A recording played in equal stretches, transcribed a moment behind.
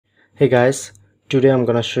Hey guys, today I'm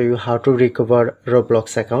gonna show you how to recover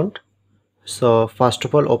Roblox account. So first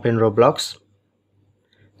of all, open Roblox.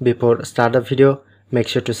 Before start the video, make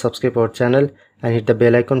sure to subscribe our channel and hit the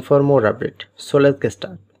bell icon for more update. So let's get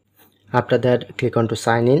started. After that, click on to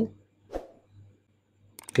sign in.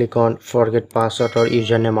 Click on forget password or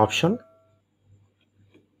username option.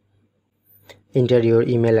 Enter your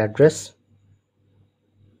email address.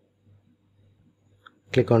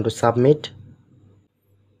 Click on to submit.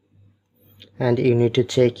 And you need to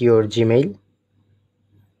check your Gmail.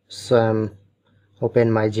 So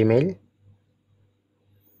open my Gmail.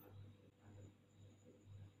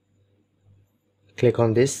 Click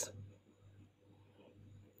on this.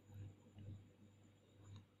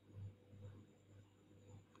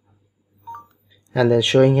 And then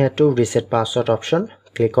showing here to reset password option,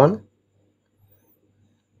 click on.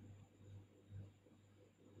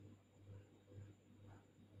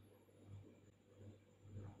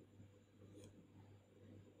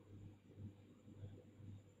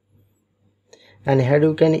 And here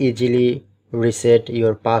you can easily reset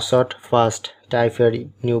your password. First type your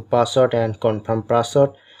new password and confirm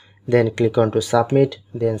password, then click on to submit,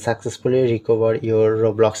 then successfully recover your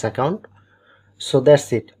Roblox account. So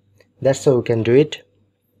that's it. That's how you can do it.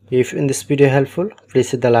 If in this video helpful, please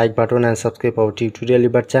hit the like button and subscribe our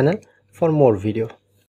tutorial channel for more video.